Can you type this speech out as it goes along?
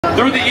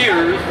Through the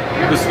years,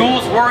 the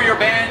school's Warrior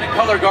Band and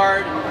Color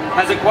Guard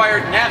has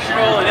acquired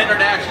national and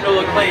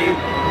international acclaim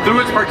through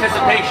its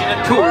participation in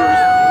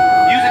tours,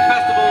 music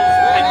festivals,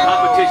 and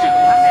competitions.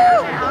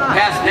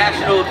 Past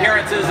national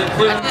appearances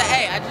include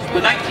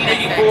the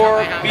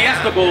 1984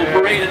 Fiesta Bowl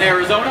Parade in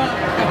Arizona,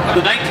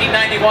 the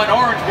 1991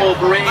 Orange Bowl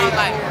Parade,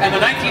 and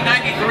the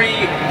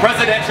 1993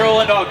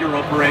 Presidential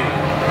Inaugural Parade.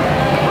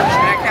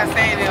 I kept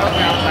saying it over,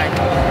 I was like,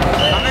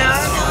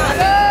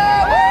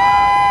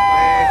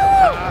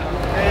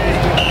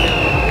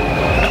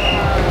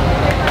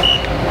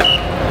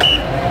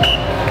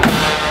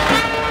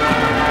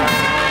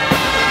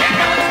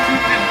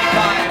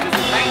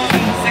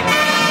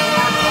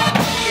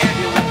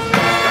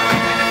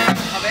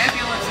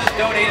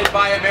 donated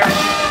by Americans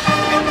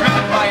and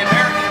driven by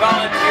American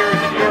volunteers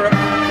in Europe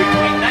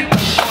between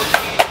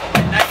 1914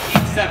 and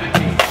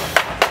 1917.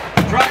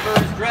 The driver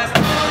is dressed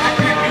in an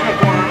accurate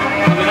uniform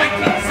of the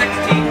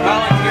 1916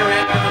 volunteer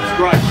ambulance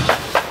driver.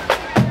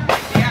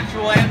 Like the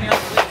actual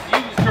ambulances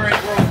used during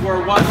World War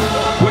I,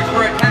 which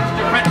were attached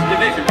to French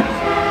divisions,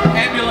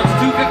 Ambulance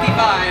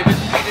 255 is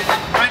painted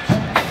in French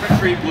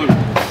infantry blue.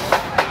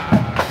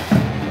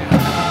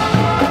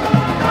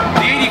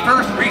 The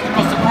 81st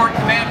Regional Support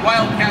Command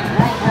Wildcats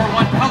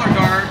Color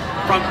Guard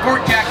from Fort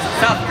Jackson,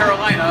 South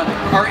Carolina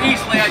are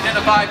easily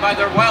identified by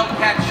their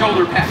Wildcat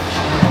shoulder patch,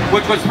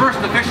 which was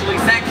first officially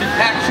sanctioned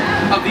patch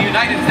of the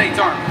United States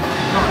Army.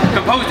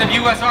 Composed of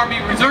U.S. Army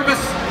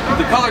reservists,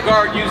 the Color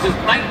Guard uses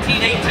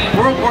 1918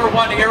 World War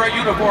I era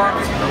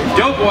uniforms,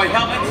 doughboy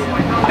helmets,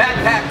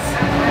 backpacks,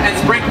 and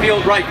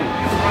Springfield rifles.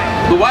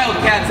 The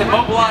Wildcats have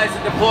mobilized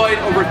and deployed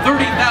over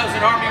 30,000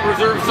 Army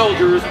Reserve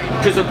soldiers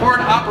to support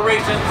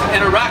operations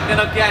in Iraq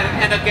and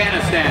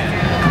Afghanistan.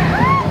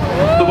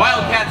 The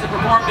Wildcats have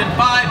performed in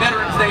 5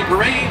 Veterans Day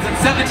parades and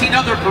 17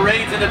 other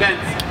parades and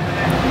events,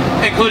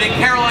 including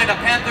Carolina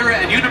Panther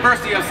and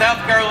University of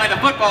South Carolina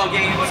football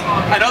games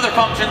and other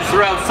functions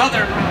throughout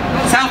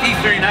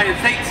southeastern United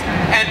States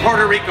and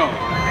Puerto Rico.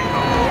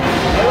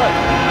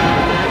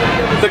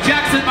 The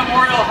Jackson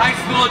Memorial High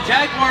School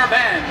Jaguar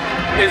Band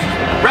is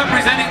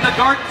representing the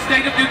Garden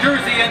State of New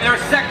Jersey in their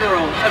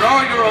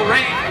inaugural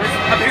rain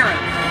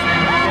appearance.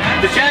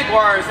 The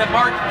Jaguars have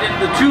marched in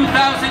the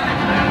 2005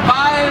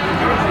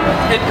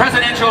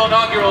 Presidential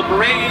Inaugural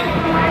Parade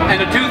and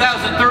the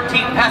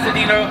 2013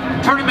 Pasadena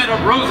Tournament of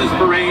Roses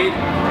Parade,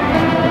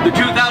 the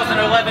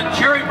 2011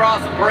 Cherry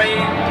Blossom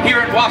Parade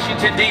here in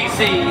Washington,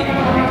 D.C.,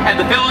 and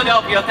the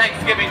Philadelphia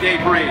Thanksgiving Day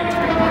Parade.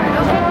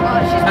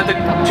 At the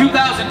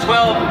 2012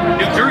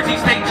 New Jersey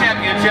State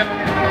Championship,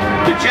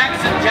 the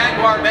Jackson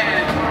Jaguar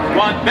Band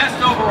won Best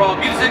Overall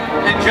Music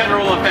and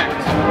General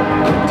Effects.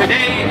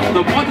 Today,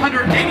 the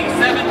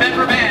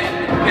 187-member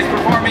band is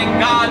performing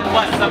God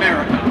Bless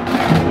America.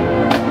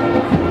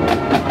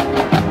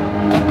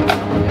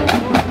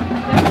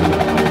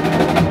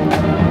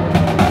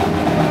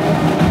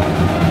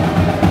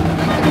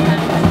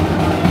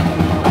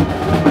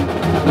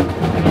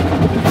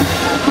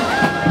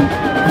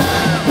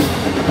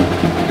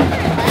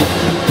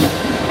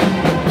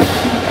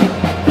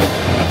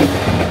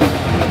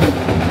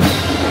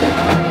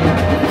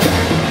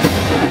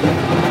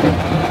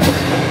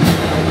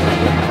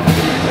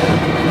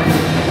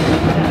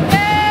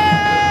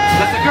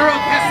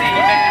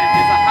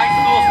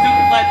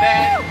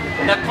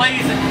 That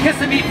plays in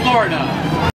Kissimmee, Florida.